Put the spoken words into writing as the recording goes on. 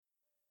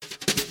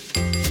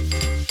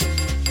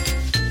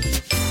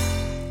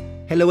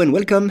Hello and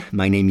welcome.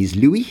 My name is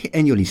Louis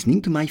and you're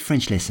listening to my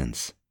French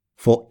lessons.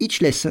 For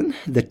each lesson,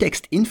 the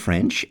text in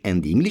French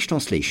and the English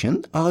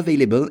translation are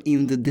available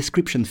in the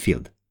description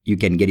field. You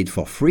can get it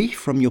for free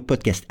from your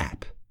podcast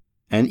app.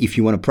 And if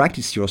you want to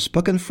practice your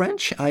spoken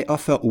French, I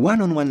offer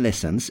one-on-one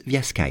lessons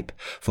via Skype.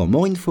 For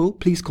more info,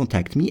 please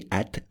contact me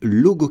at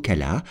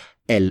logokala,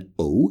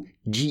 Logokala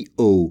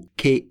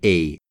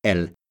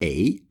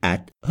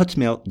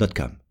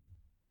 @hotmail.com.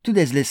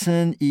 Today's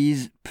lesson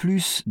is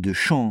plus de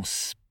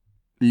chance.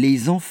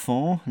 Les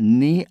enfants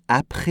nés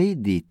après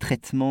des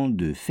traitements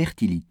de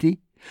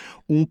fertilité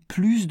ont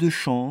plus de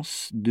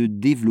chances de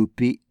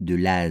développer de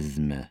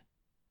l'asthme.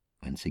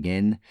 Once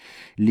again,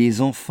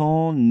 les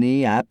enfants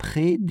nés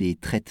après des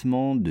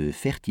traitements de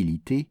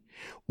fertilité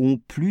ont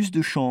plus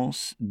de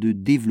chances de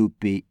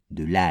développer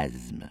de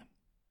l'asthme.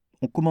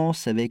 On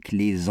commence avec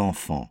les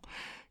enfants.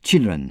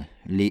 Children,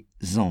 les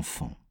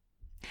enfants.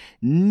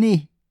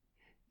 Né,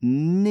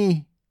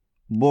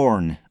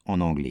 born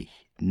en anglais,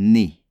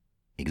 né.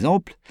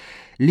 Exemple,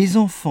 les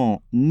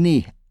enfants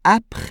nés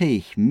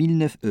après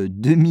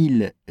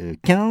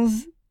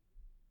 2015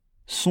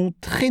 sont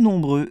très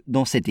nombreux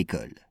dans cette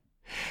école.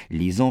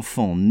 Les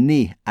enfants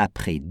nés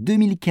après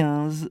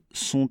 2015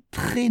 sont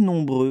très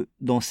nombreux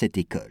dans cette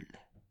école.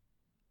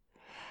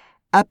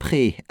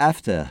 Après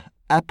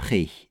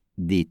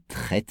des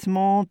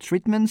traitements,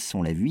 treatments,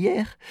 on l'a vu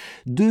hier,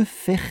 de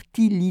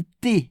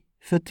fertilité,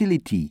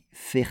 fertility,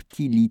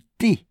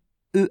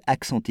 E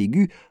accent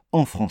aigu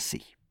en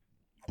français.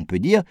 On peut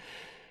dire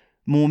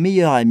 « Mon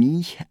meilleur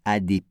ami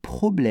a des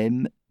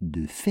problèmes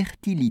de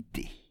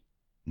fertilité ».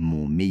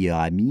 Mon meilleur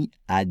ami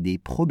a des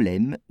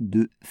problèmes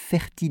de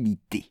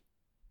fertilité.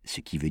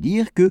 Ce qui veut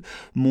dire que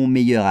mon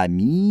meilleur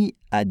ami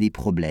a des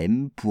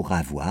problèmes pour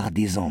avoir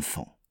des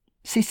enfants.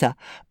 C'est ça,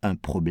 un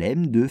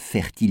problème de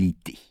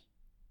fertilité.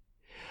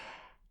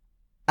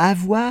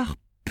 Avoir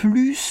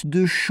plus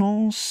de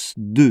chances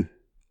de.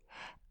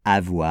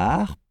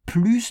 Avoir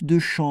plus de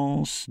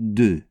chances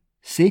de.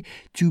 C'est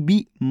to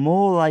be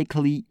more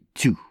likely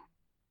to.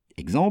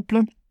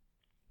 Exemple,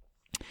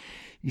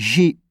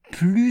 j'ai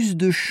plus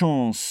de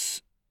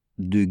chances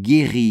de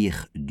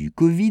guérir du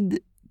Covid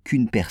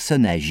qu'une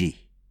personne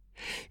âgée.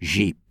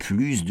 J'ai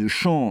plus de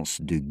chances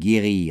de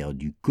guérir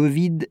du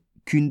Covid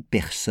qu'une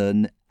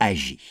personne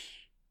âgée.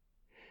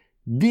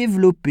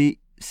 Développer,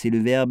 c'est le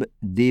verbe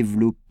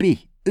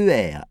développer,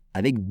 ER,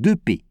 avec 2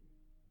 P.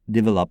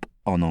 Develop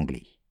en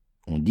anglais.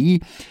 On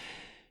dit «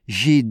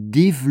 J'ai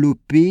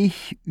développé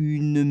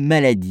une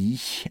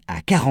maladie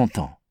à 40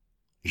 ans. »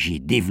 J'ai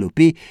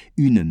développé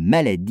une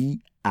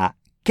maladie à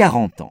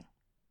 40 ans.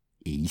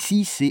 Et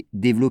ici, c'est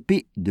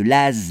développer de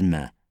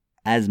l'asthme.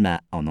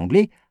 Asthma en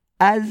anglais,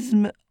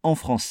 asthme en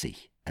français,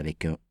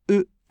 avec un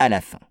E à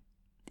la fin.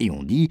 Et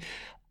on dit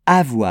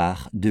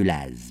avoir de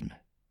l'asthme.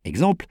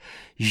 Exemple,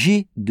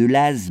 j'ai de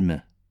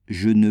l'asthme.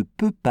 Je ne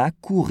peux pas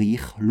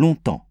courir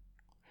longtemps.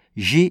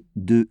 J'ai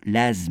de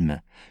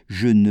l'asthme.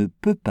 Je ne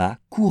peux pas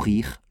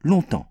courir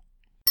longtemps.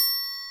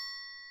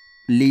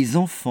 Les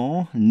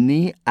enfants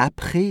nés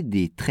après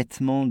des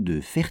traitements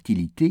de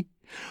fertilité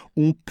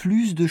ont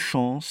plus de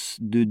chances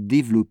de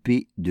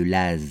développer de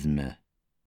l'asthme.